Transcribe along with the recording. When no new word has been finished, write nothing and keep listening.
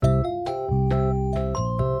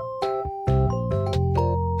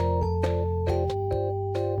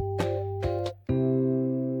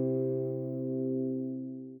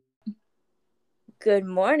Good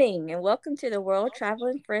morning and welcome to the World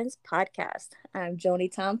Traveling Friends podcast. I'm Joni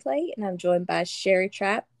Tomplay and I'm joined by Sherry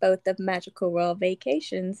Trapp, both of Magical World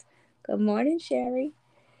Vacations. Good morning, Sherry.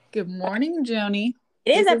 Good morning, Joni.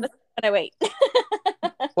 It is episode 108.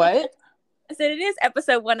 What? I said it is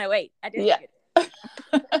episode 108. I did forget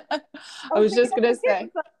it. I was just going to say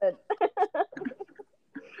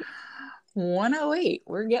 108.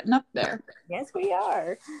 We're getting up there. Yes, we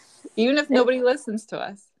are. Even if nobody listens to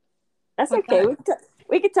us. That's okay.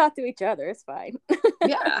 We can talk to each other. It's fine.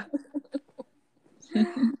 Yeah.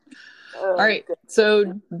 All right.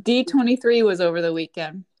 So D23 was over the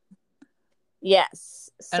weekend.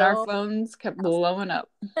 Yes. And our phones kept blowing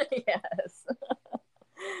up. Yes.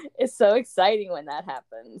 It's so exciting when that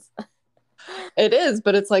happens. It is,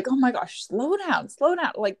 but it's like, oh my gosh, slow down.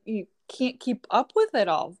 Like you can't keep up with it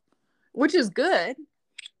all, which is good.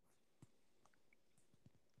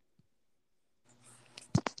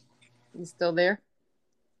 You still there?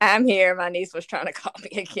 I'm here. My niece was trying to call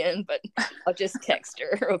me again, but I'll just text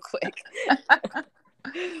her real quick.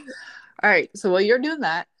 All right. So while you're doing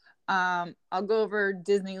that, I'll go over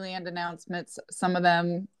Disneyland announcements. Some of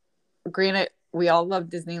them, granted, we all love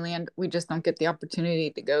Disneyland. We just don't get the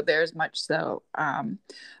opportunity to go there as much. So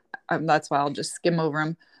that's why I'll just skim over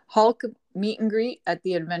them. Hulk meet and greet at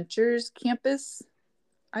the Adventures campus,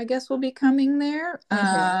 I guess, will be coming there.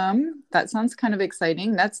 Mm-hmm. That sounds kind of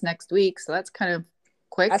exciting. That's next week. So that's kind of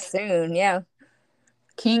quick. That's soon, yeah.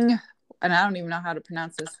 King, and I don't even know how to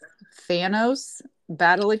pronounce this, Thanos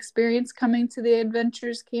battle experience coming to the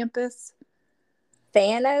Adventures campus.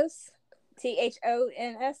 Thanos? Thons?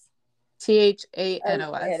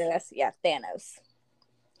 Thanos. Yeah, Thanos.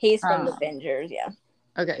 He's from the Avengers, yeah.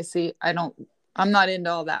 Okay, see, I'm not into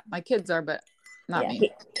all that. My kids are, but not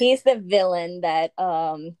me. He's the villain that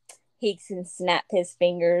he can snap his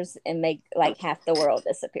fingers and make like half the world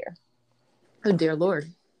disappear. Oh dear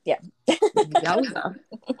Lord. Yeah.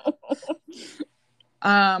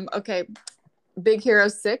 Okay. Big Hero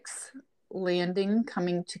 6 landing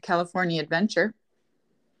coming to California Adventure.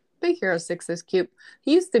 Big Hero 6 is cute.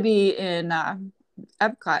 He used to be in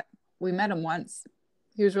Epcot. We met him once.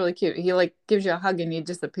 He was really cute. He like gives you a hug and you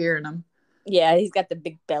disappear in him. Yeah, he's got the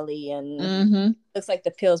big belly and looks like the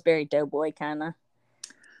Pillsbury Doughboy kind of.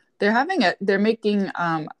 They're making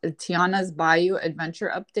a Tiana's Bayou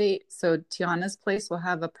Adventure update. So Tiana's Place will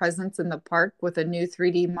have a presence in the park with a new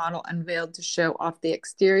 3D model unveiled to show off the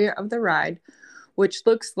exterior of the ride, which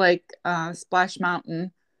looks like Splash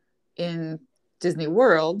Mountain in Disney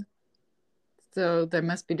World. So they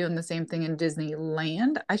must be doing the same thing in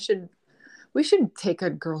Disneyland. We should take a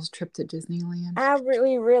girls' trip to Disneyland.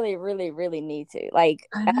 We really need to. Like,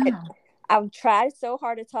 I've tried so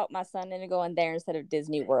hard to talk my son into going there instead of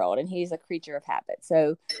Disney World, and he's a creature of habit.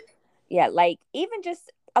 So, yeah, like even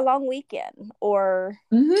just a long weekend or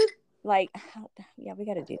we got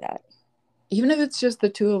to do that. Even if it's just the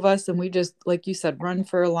two of us and we just, like you said, run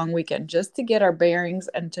for a long weekend just to get our bearings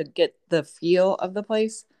and to get the feel of the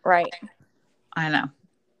place. Right. I know.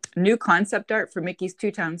 New concept art for Mickey's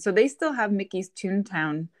Toontown. So they still have Mickey's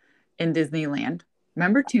Toontown in Disneyland.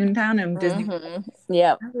 Remember Toontown and Disney?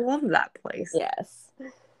 Yeah. I love that place. Yes.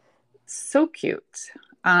 So cute.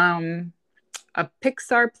 A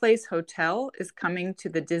Pixar Place hotel is coming to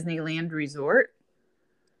the Disneyland Resort.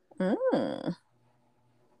 I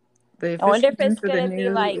wonder if it's going to be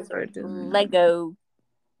like Lego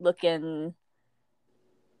looking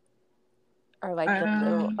or like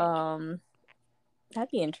that'd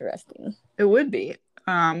be interesting. It would be.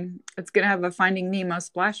 It's going to have a Finding Nemo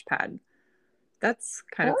splash pad. That's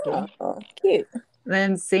kind of cool. Cute.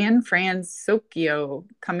 Then San Francisco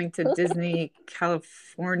coming to Disney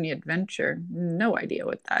California Adventure. No idea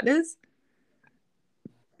what that is.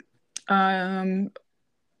 2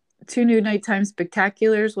 new nighttime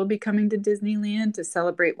spectaculars will be coming to Disneyland to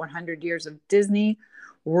celebrate 100 years of Disney.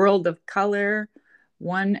 World of Color,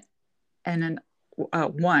 World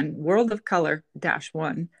of Color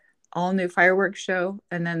 -1, all new fireworks show,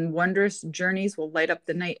 and then Wondrous Journeys will light up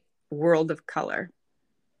the night. World of Color.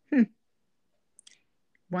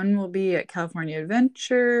 One will be at California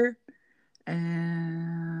Adventure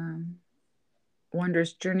and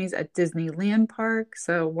Wondrous Journeys at Disneyland Park.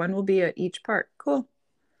 So one will be at each park. Cool.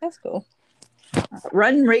 That's cool.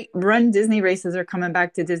 Run Disney races are coming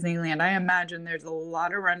back to Disneyland. I imagine there's a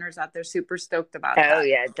lot of runners out there super stoked about that. Oh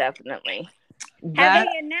yeah, definitely. Have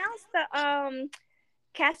they announced the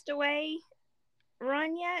Castaway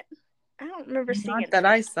run yet? I don't remember seeing it. Not that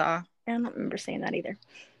I saw. I don't remember seeing that either.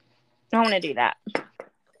 I want to do that.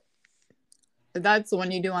 That's the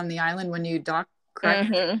one you do on the island when you dock,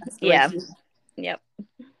 correct? Yeah. Yep.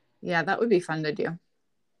 Yeah, that would be fun to do.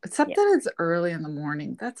 Except Yeah. that it's early in the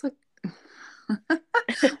morning. That's like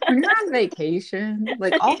when you're on vacation,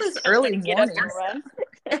 like all You this just want early to get up and mornings.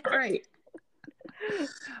 run. Right.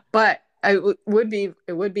 But it would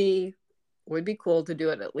be cool to do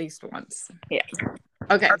it at least once. Yeah.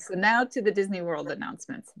 Okay, so now to the Disney World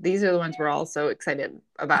announcements. These are the ones we're all so excited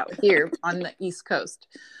about here on the East Coast.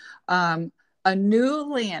 Um, a new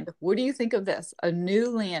land. What do you think of this? A new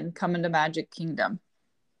land coming to Magic Kingdom.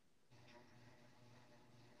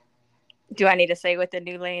 Do I need to say what the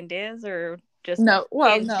new land is, or just No,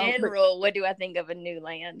 well, in no, but general, what do I think of a new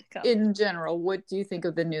land coming? in general, what do you think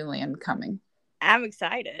of the new land coming? I'm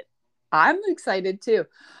excited. I'm excited too.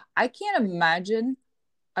 I can't imagine.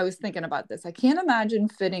 I was thinking about this. I can't imagine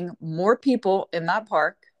fitting more people in that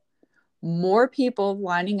park, more people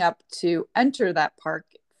lining up to enter that park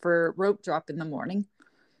for rope drop in the morning,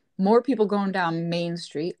 more people going down Main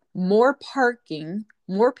Street, more parking,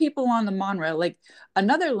 more people on the monorail. Like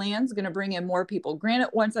another land's going to bring in more people. Granted,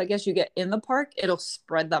 once I guess you get in the park, it'll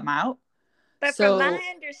spread them out. But from So, my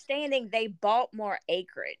understanding, they bought more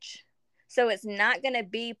acreage. So it's not going to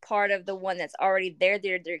be part of the one that's already there.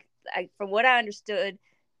 From what I understood,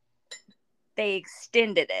 they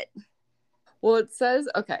extended it. well, it says,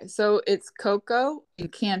 okay, so it's Coco,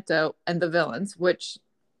 Encanto, and the villains, which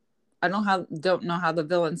I don't know how the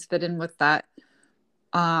villains fit in with that.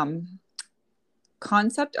 Um,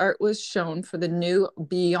 Concept art was shown for the new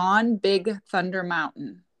Beyond Big Thunder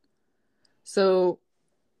Mountain. So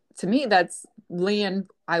to me, that's land,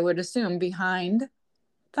 I would assume, behind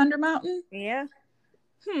Thunder Mountain. Yeah.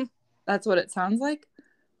 That's what it sounds like.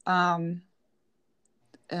 Um,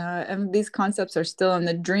 and these concepts are still in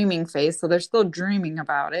the dreaming phase, so they're still dreaming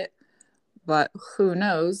about it. But who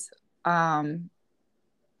knows?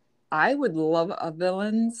 I would love a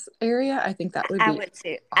villains area. I think that would I be would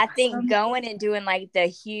too. I think awesome. going and doing like the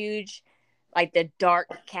huge, like the dark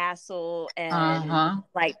castle, and Uh-huh.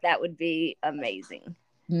 like that would be amazing.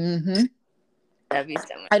 Mm-hmm. That'd be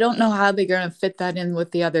so much I don't fun. know how they're going to fit that in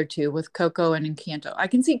with the other two, with Coco and Encanto. I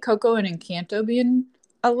can see Coco and Encanto being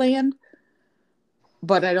a land,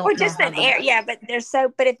 but I Or don't know just how an air, the. yeah. But there's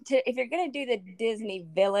so, but if you're gonna do the Disney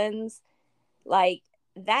villains, like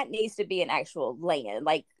that needs to be an actual land.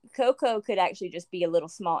 Like Coco could actually just be a little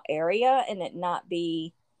small area and it not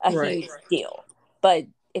be a Right. huge deal. But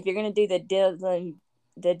if you're gonna do the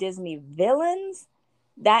Disney villains,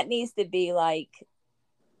 that needs to be like,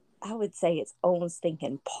 I would say its own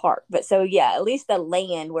stinking park. But so yeah, at least the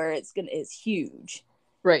land where it's gonna is huge.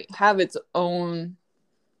 Right. Have its own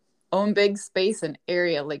big space and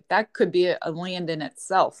area. Like that could be a land in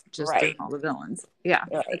itself, just doing Right. all the villains. Yeah.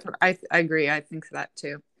 Right. That's what I agree. I think that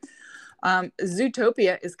too.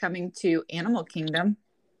 Zootopia is coming to Animal Kingdom.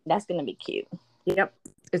 That's gonna be cute. Yep.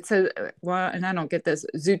 It says, well, and I don't get this.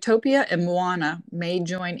 Zootopia and Moana may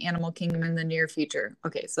join Animal Kingdom in the near future.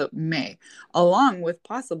 Okay, so may, along with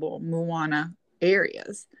possible Moana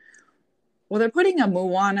areas. Well, they're putting a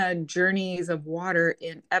Moana Journeys of Water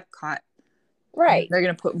in Epcot. Right. They're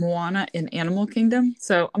going to put Moana in Animal Kingdom.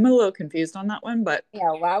 So I'm a little confused on that one, but.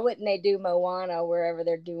 Yeah, why wouldn't they do Moana wherever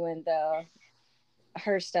they're doing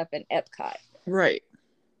her stuff in Epcot? Right.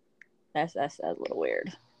 That's a little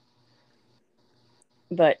weird.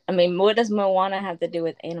 But I mean, what does Moana have to do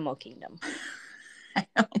with Animal Kingdom? I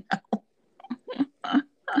don't know.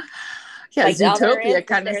 Yeah, like Zootopia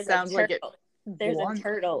kind of sounds like it. There's a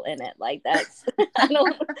turtle in it. Like that's I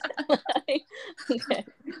don't like, okay,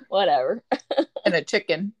 whatever. And a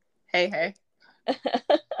chicken. Hey.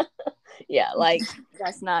 Yeah, like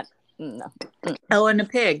that's not no. Oh, and a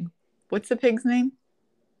pig. What's the pig's name?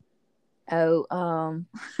 Oh,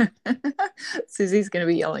 Susie's gonna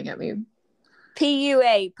be yelling at me.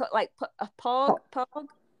 PUA, like Pog, something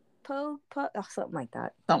like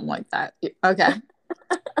that. Something like that. Okay.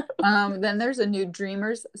 Then there's a new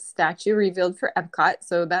Dreamers statue revealed for Epcot,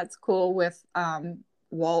 so that's cool. With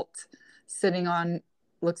Walt sitting on,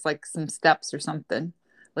 looks like some steps or something,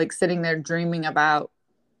 like sitting there dreaming about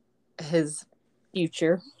his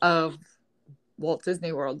future of Walt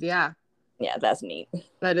Disney World. Yeah, that's neat.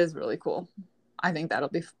 that is really cool. I think that'll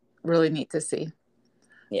be really neat to see.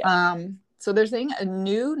 Yeah. So they're saying a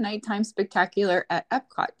new nighttime spectacular at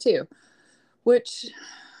Epcot too, which,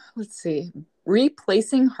 let's see,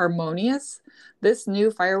 replacing Harmonious. This new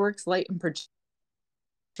fireworks light and projector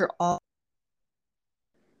all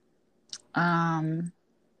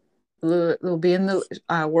will be in the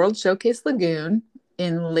World Showcase Lagoon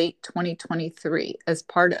in late 2023 as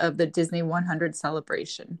part of the Disney 100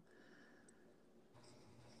 celebration.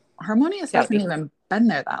 Harmonious hasn't even been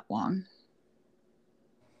there that long.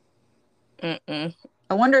 Mm-mm.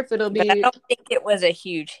 I wonder if it'll be. But I don't think it was a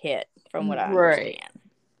huge hit, from what I understand.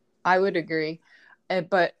 I would agree.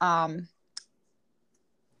 But I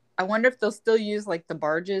wonder if they'll still use like the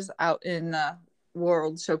barges out in the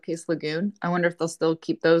World Showcase Lagoon. I wonder if they'll still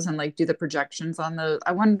keep those and like do the projections on those.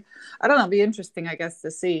 I don't know. It'd be interesting, I guess,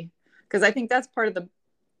 to see, because I think that's part of the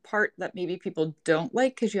part that maybe people don't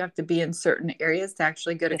like, because you have to be in certain areas to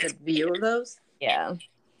actually get a good view of those. Yeah.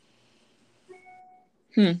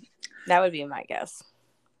 That would be my guess.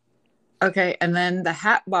 Okay, and then the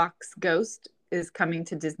Hatbox Ghost is coming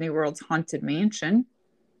to Disney World's Haunted Mansion.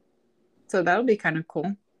 So that'll be kind of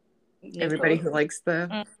cool. Everybody who likes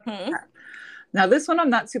the... Mm-hmm. Now, this one I'm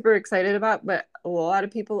not super excited about, but a lot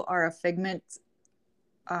of people are a Figment,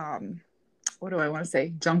 what do I want to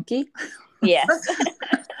say? Junkie? Yes.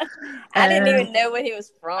 I didn't even know what he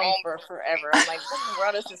was from for forever. I'm like, what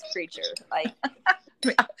world is this creature? Like,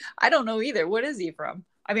 I don't know either. What is he from?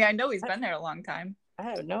 I mean, I know he's been there a long time. I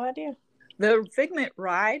have no idea. The Figment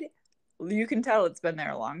ride, you can tell it's been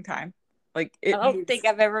there a long time. Like, I don't think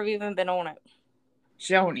I've ever even been on it.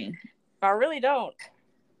 Joni. I really don't.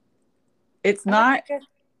 It's not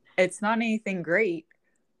anything great,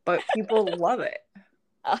 but people love it.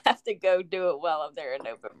 I'll have to go do it while I'm there in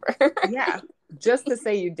November. Yeah, just to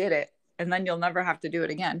say you did it, and then you'll never have to do it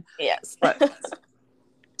again. Yes. But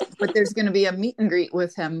there's going to be a meet and greet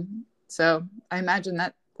with him, so I imagine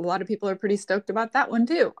that a lot of people are pretty stoked about that one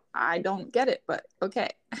too. I don't get it, but okay.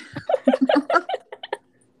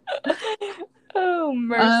 Oh,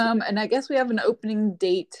 mercy. And I guess we have an opening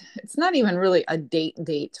date. It's not even really a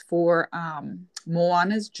date for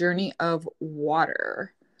Moana's Journey of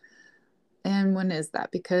Water. And when is that?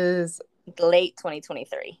 Because late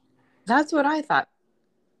 2023. That's what I thought.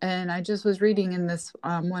 And I just was reading in this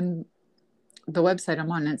one, the website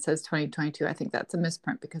I'm on, and it says 2022. I think that's a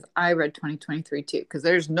misprint because I read 2023 too, because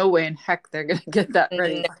there's no way in heck they're going to get that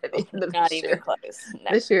ready by the end of not even close.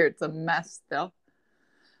 No. This year it's a mess still.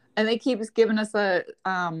 And they keep giving us the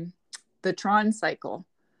Tron cycle.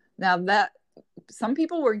 Now that some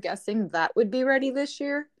people were guessing that would be ready this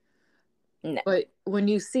year. No. But when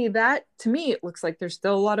you see that, to me, it looks like there's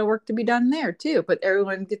still a lot of work to be done there too. But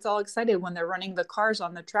everyone gets all excited when they're running the cars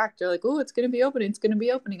on the track. They're like, oh, it's going to be opening. It's going to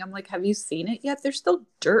be opening. I'm like, have you seen it yet? There's still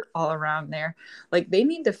dirt all around there. Like, they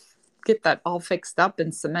need to get that all fixed up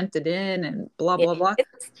and cemented in and blah, blah, blah.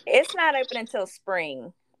 It's not open until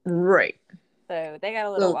spring. Right. So they got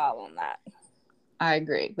a little while on that. I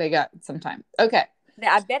agree. They got some time. Okay.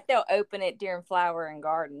 I bet they'll open it during Flower and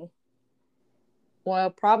Garden. Well,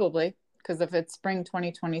 probably. Because if it's spring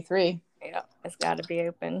 2023. Yeah, it's got to be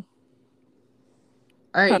open.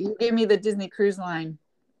 All right, you gave me the Disney Cruise Line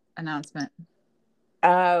announcement.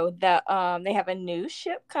 Oh, they have a new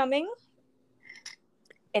ship coming.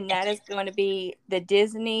 And that is going to be the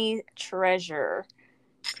Disney Treasure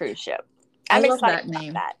cruise ship. I'm excited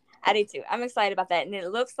about that. I do too. I'm excited about that. And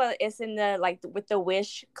it looks like it's in the, with the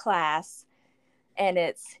Wish class. And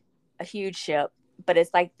it's a huge ship. But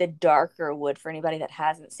it's like the darker wood for anybody that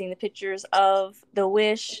hasn't seen the pictures of the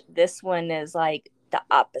Wish. This one is like the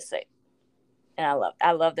opposite. And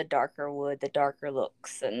I love the darker wood, the darker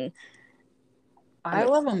looks. And I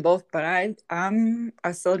love them both, but I'm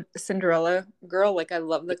a Cinderella girl. Like, I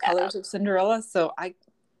love the colors of Cinderella. So I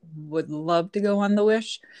would love to go on the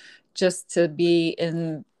Wish just to be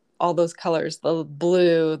in all those colors, the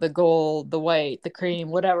blue, the gold, the white, the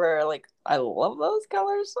cream, whatever. Like, I love those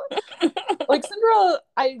colors. Like, Cinderella,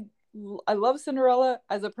 I love Cinderella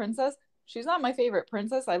as a princess. She's not my favorite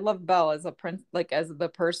princess. I love Belle as a prince, like as the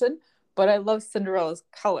person, but I love Cinderella's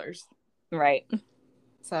colors. Right.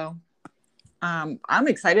 So, I'm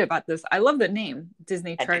excited about this. I love the name,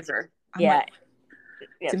 Disney Treasure. Yeah,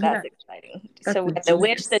 that's exciting. So we have the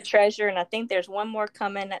Wish, the Treasure, and I think there's one more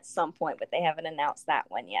coming at some point, but they haven't announced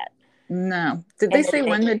that one yet. No. Did they say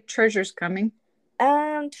when the Treasure's coming?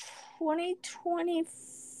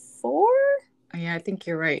 2024? Yeah, I think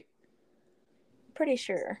you're right. Pretty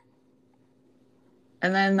sure.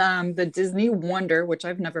 And then the Disney Wonder, which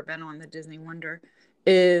I've never been on the Disney Wonder,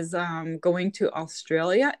 is going to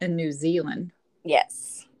Australia and New Zealand.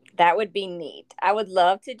 Yes, that would be neat. I would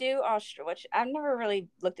love to do Australia, which I've never really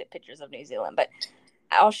looked at pictures of New Zealand, but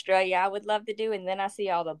Australia I would love to do. And then I see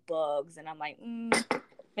all the bugs and I'm like,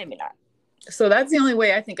 maybe not. So that's the only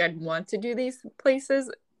way I think I'd want to do these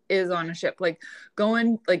places is on a ship. Like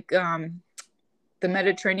going like the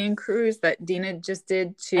Mediterranean cruise that Dina just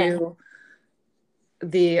did to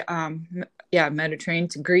the Mediterranean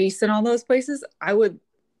to Greece and all those places.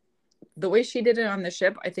 The way she did it on the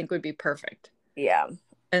ship, I think would be perfect. Yeah.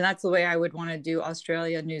 And that's the way I would want to do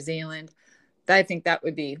Australia, New Zealand. I think that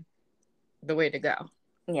would be the way to go.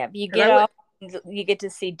 Yeah, you get you get to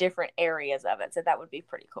see different areas of it. So that would be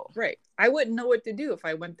pretty cool. Right. I wouldn't know what to do if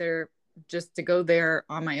I went there just to go there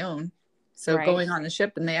on my own. So Right. going on the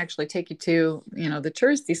ship, and they actually take you to, the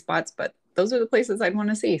touristy spots, but those are the places I'd want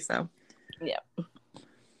to see. So yeah,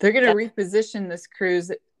 they're going to reposition this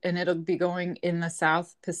cruise, and it'll be going in the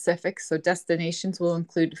South Pacific. So destinations will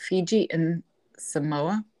include Fiji and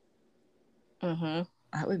Samoa. Mm-hmm.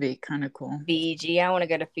 That would be kind of cool. Fiji. I want to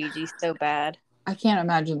go to Fiji so bad. I can't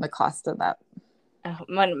imagine the cost of that.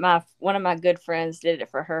 One of my good friends did it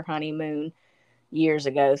for her honeymoon years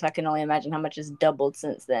ago, so I can only imagine how much has doubled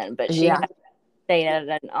since then. But she stayed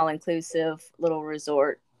at an all-inclusive little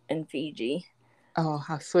resort in Fiji. Oh,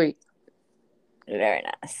 how sweet. Very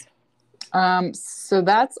nice. So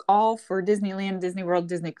that's all for Disneyland, Disney World,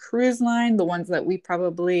 Disney Cruise Line, the ones that we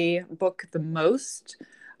probably book the most.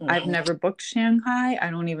 Mm-hmm. I've never booked Shanghai. I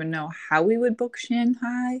don't even know how we would book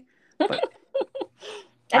Shanghai, but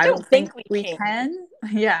I don't think we can.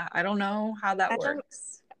 Yeah, I don't know how that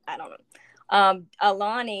works. I don't know.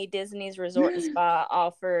 Aulani, Disney's Resort and Spa,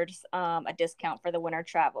 offers a discount for the winter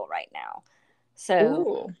travel right now.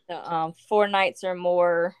 So 4 nights or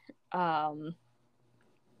more, they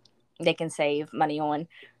can save money on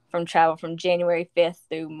from travel from January 5th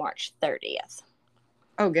through March 30th.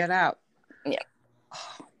 Oh, get out. Yeah.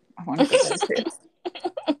 Oh, I want to go there too.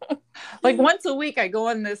 Like once a week I go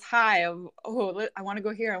on this high of, I want to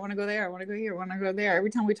go here, I want to go there, I want to go here, I want to go there.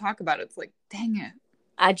 Every time we talk about it, it's like, dang it.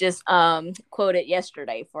 I just quoted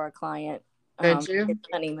yesterday for a client. Did you? His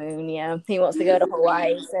honeymoon, yeah. He wants to go to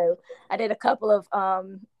Hawaii. So I did a couple of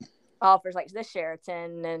offers like the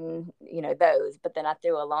Sheraton and, those. But then I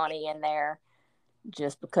threw Aulani in there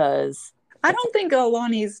just because. I don't think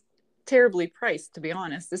Aulani's terribly priced, to be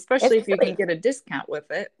honest, especially if you can get a discount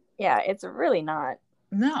with it. Yeah, it's really not.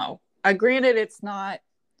 No. Granted, it's not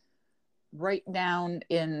right down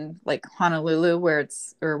in like Honolulu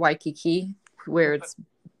or Waikiki where it's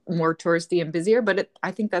more touristy and busier, but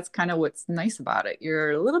I think that's kind of what's nice about it.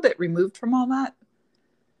 You're a little bit removed from all that.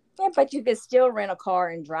 Yeah, but you can still rent a car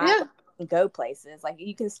and drive and go places. Like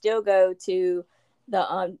you can still go to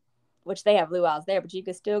the which they have luau's there, but you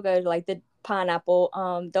can still go to like the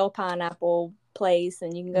Dole Pineapple place,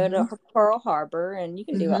 and you can go to Pearl Harbor, and you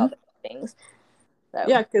can do all those things. So.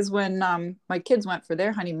 Yeah, because when my kids went for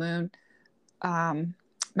their honeymoon,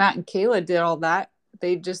 Matt and Kayla did all that.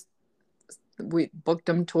 We booked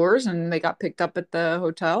them tours, and they got picked up at the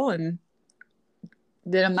hotel and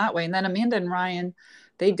did them that way. And then Amanda and Ryan,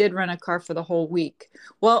 they did rent a car for the whole week.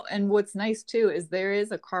 Well, and what's nice too is there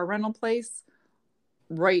is a car rental place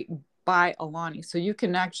right by Aulani, so you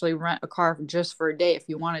can actually rent a car just for a day if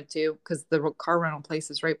you wanted to, because the car rental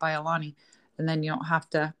place is right by Aulani, and then you don't have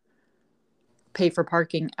to pay for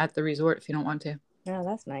parking at the resort if you don't want to. Yeah,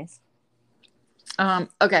 that's nice.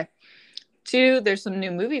 Okay. 2, there's some new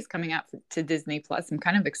movies coming out to Disney Plus. I'm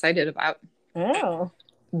kind of excited about. Oh.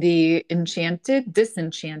 The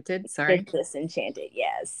Disenchanted. Sorry. Disenchanted,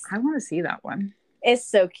 yes. I want to see that one. It's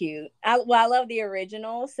so cute. I love the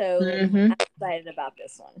original, so I'm excited about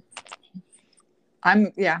this one.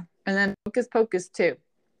 And then Hocus Pocus 2.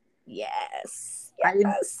 Yes. I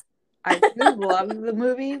do love the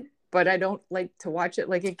movie, but I don't like to watch it.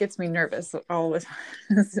 Like, it gets me nervous all the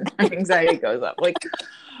time. My anxiety goes up. Like,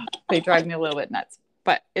 they drive me a little bit nuts.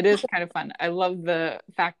 But it is kind of fun. I love the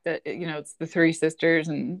fact that, it's the 3 sisters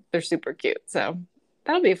and they're super cute. So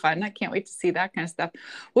that'll be fun. I can't wait to see that kind of stuff.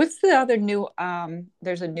 What's the other new,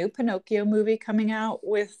 there's a new Pinocchio movie coming out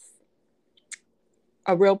with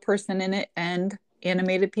a real person in it and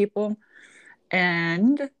animated people.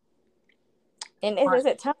 And is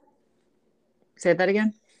it Tom? Say that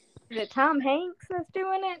again? Is it Tom Hanks that's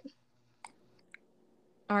doing it?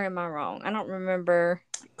 Or am I wrong? I don't remember.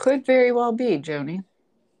 Could very well be, Joni.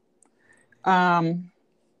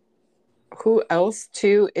 Who else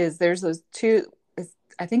too is there's those 2,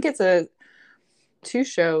 I think it's 2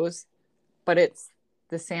 shows, but it's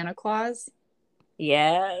the Santa Claus.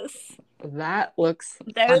 Yes. That looks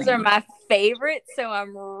Those are my favorites, so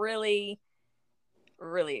I'm really,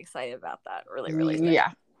 really excited about that. Really, really excited.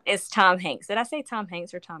 Yeah. It's Tom Hanks. Did I say Tom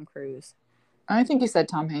Hanks or Tom Cruise? I think you said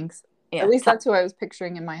Tom Hanks. Yeah, at least that's who I was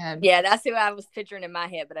picturing in my head. Yeah, that's who I was picturing in my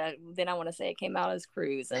head, but then I want to say it came out as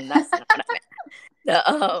Cruise, and that's not what I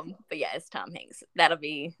meant. But yeah, it's Tom Hanks. That'll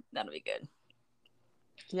be good.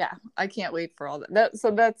 Yeah, I can't wait for all that.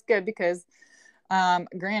 So that's good because,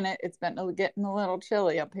 granted, it's been getting a little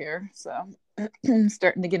chilly up here, so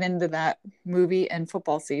starting to get into that movie and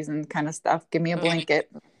football season kind of stuff. Give me a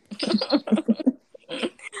blanket.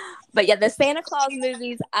 But yeah, the Santa Claus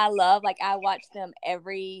movies I love. Like I watch them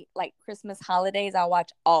every like Christmas holidays. I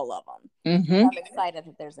watch all of them. Mm-hmm. I'm excited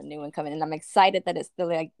that there's a new one coming, and I'm excited that it's still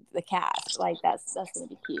like the cast. Like that's gonna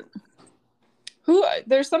be cute.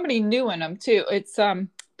 There's somebody new in them too. It's the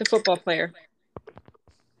football player.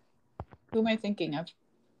 Who am I thinking of?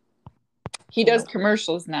 He does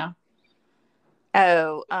commercials now.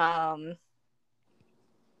 Oh,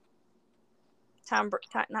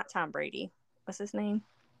 not Tom Brady. What's his name?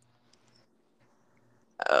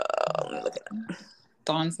 Let me look it up.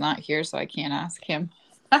 Dawn's not here, so I can't ask him.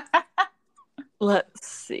 Let's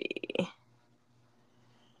see.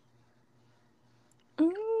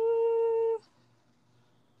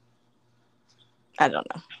 I don't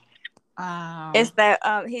know. It's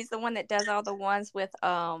that he's the one that does all the ones with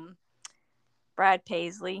Brad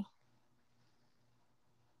Paisley.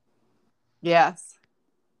 Yes.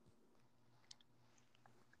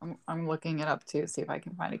 I'm looking it up too, see if I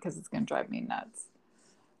can find it because it's gonna drive me nuts.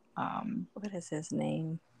 What is his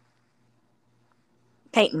name?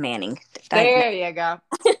 Peyton Manning. There you go.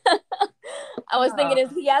 I was thinking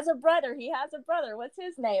he has a brother. He has a brother. What's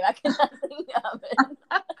his name? I cannot think of it.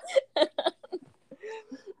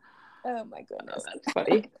 Oh my goodness. Oh, that's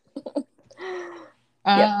funny.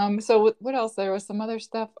 Yep. So what else? There was some other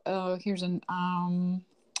stuff. Oh, here's an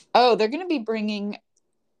they're gonna be bringing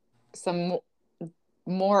some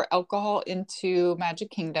more alcohol into Magic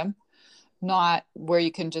Kingdom, not where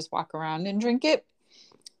you can just walk around and drink it,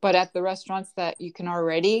 but at the restaurants that you can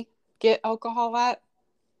already get alcohol at,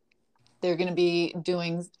 they're going to be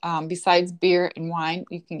doing, besides beer and wine,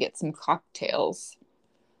 you can get some cocktails.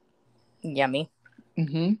 Yummy.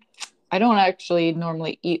 Mm-hmm. I don't actually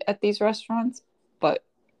normally eat at these restaurants, but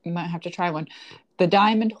you might have to try one. The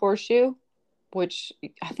Diamond Horseshoe, which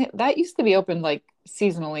I think that used to be open like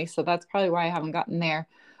seasonally, so that's probably why I haven't gotten there.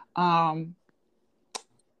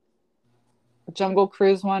 Jungle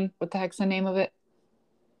Cruise one. What the heck's the name of it?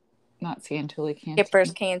 Not Santulli Canteen.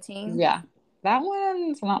 Skipper's Canteen. Yeah. That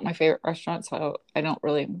one's not my favorite restaurant, so I don't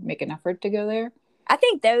really make an effort to go there. I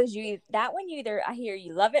think that one you either I hear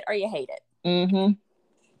you love it or you hate it. Mm-hmm.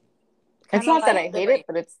 It's not that I hate it,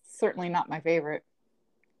 but it's certainly not my favorite.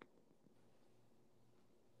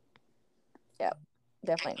 Yep.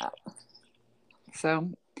 Definitely not.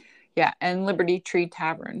 So, yeah, and Liberty Tree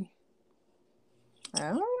Tavern.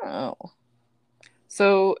 Oh.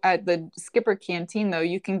 So at the Skipper Canteen, though,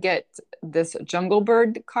 you can get this Jungle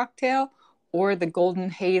Bird cocktail or the Golden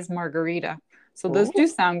Haze margarita. So those do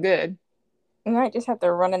sound good. You might just have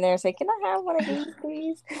to run in there and say, "Can I have one of these,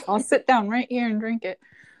 please?" I'll sit down right here and drink it.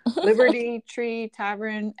 Liberty Tree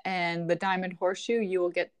Tavern and the Diamond Horseshoe, you will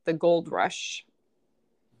get the Gold Rush.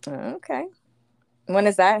 Okay. When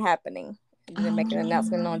is that happening? Did they make an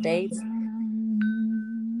announcement on dates?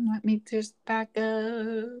 Let me just back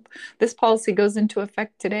up. This policy goes into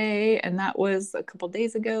effect today, and that was a couple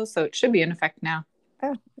days ago, so it should be in effect now.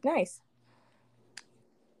 Oh, nice.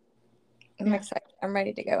 I'm excited. I'm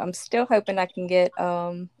ready to go. I'm still hoping I can get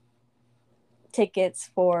tickets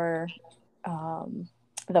for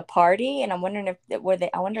the party, and I'm wondering if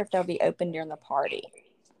they'll be open during the party.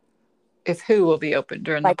 If who will be open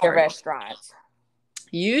during the party? Like the restaurants.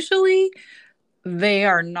 Usually, they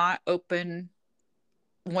are not open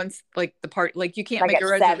once like the party. Like you can't make a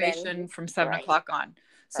reservation from 7 o'clock on.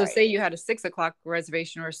 So say you had a 6 o'clock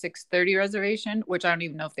reservation or a 6:30 reservation, which I don't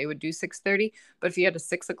even know if they would do 6:30. But if you had a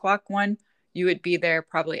 6 o'clock one, you would be there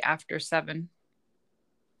probably after 7.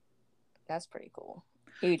 That's pretty cool.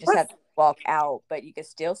 You just have to walk out, but you can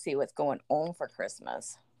still see what's going on for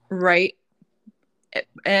Christmas. Right.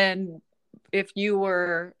 And if you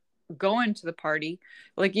were going to the party,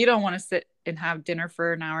 like you don't want to sit and have dinner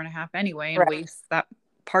for an hour and a half anyway and waste that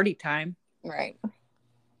party time. Right.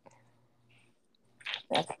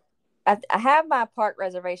 I have my park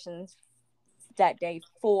reservations that day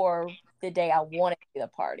for the day I want to do the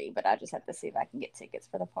party, but I just have to see if I can get tickets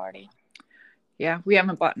for the party. Yeah, we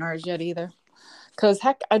haven't bought ours yet either. Because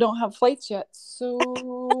heck, I don't have flights yet, so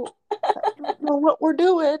I don't know what we're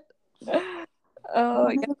doing. Oh,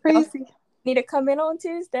 you're crazy. Need to come in on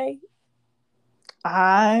Tuesday.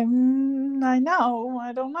 I know.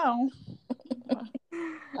 I don't know.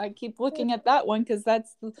 I keep looking at that one because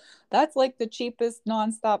that's like the cheapest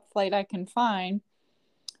nonstop flight I can find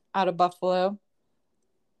out of Buffalo.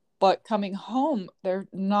 But coming home, they're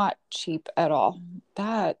not cheap at all.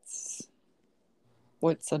 That's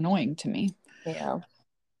what's annoying to me. Yeah.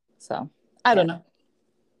 So I don't know.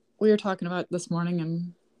 We were talking about it this morning,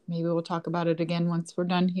 and maybe we'll talk about it again once we're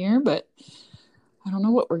done here, but I don't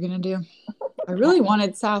know what we're going to do. I really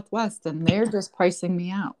wanted Southwest, and they're just pricing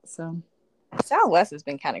me out. So Southwest has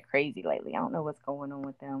been kind of crazy lately. I don't know what's going on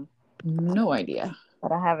with them. No idea.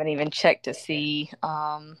 But I haven't even checked to see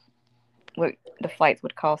what the flights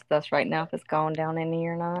would cost us right now, if it's gone down any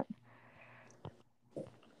or not.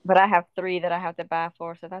 But I have 3 that I have to buy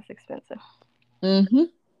for, so that's expensive. Mm-hmm.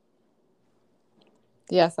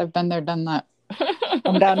 Yes, I've been there, done that.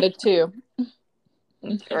 I'm down to 2.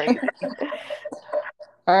 That's great.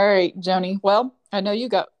 All right, Joni. Well, I know you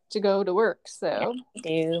got to go to work, so.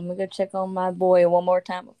 Yeah, I'm going to go check on my boy one more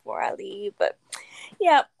time before I leave. But,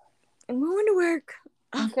 yeah, I'm going to work.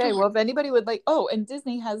 Okay, well, if anybody would like, and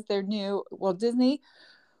Disney has their new, Disney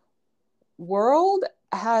World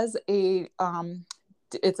has a,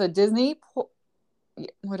 it's a Disney,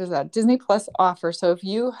 what is that? Disney Plus offer. So if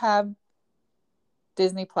you have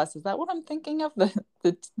Disney Plus, is that what I'm thinking of?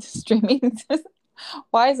 The streaming?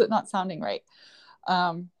 Why is it not sounding right?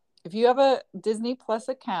 If you have a Disney Plus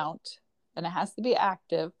account and it has to be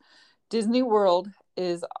active, Disney World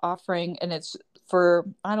is offering, and it's for,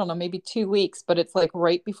 I don't know, maybe 2 weeks, but it's like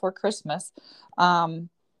right before Christmas. You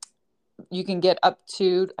can get up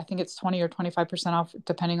to, I think it's 20 or 25% off,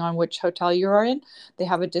 depending on which hotel you are in. They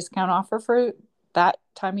have a discount offer for that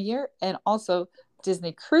time of year. And also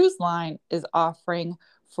Disney Cruise Line is offering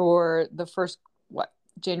for the first,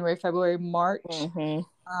 January, February, March,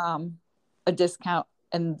 a discount.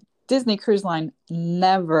 And Disney Cruise Line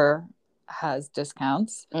never has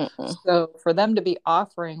discounts. So for them to be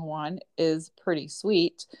offering one is pretty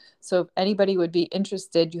sweet. So if anybody would be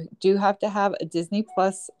interested, you do have to have a Disney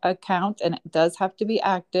Plus account, and it does have to be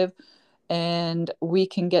active, and we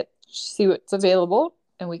can see what's available,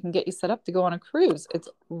 and we can get you set up to go on a cruise. It's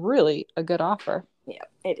really a good offer. Yeah,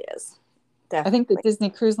 it is. Definitely. I think the Disney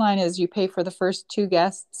Cruise Line is you pay for the first 2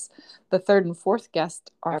 guests, the 3rd and 4th guest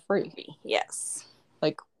are free. Yes.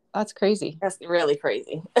 Like, that's crazy. That's really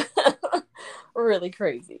crazy. Really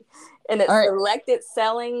crazy. And it's selected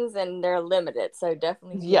sailings, and they're limited. So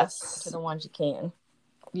definitely to the ones you can.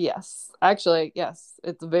 Yes. Actually, yes.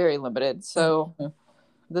 It's very limited. So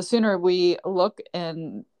the sooner we look,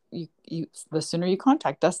 and the sooner you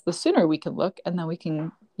contact us, the sooner we can look, and then we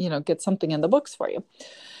can, get something in the books for you.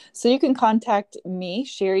 So you can contact me,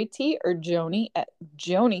 Sherry T, or Joni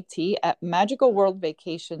T at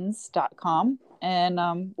magicalworldvacations.com,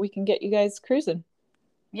 and we can get you guys cruising.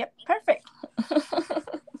 Yep, perfect.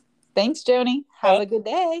 Thanks, Joni. Have a good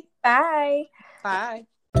day. Bye. Bye.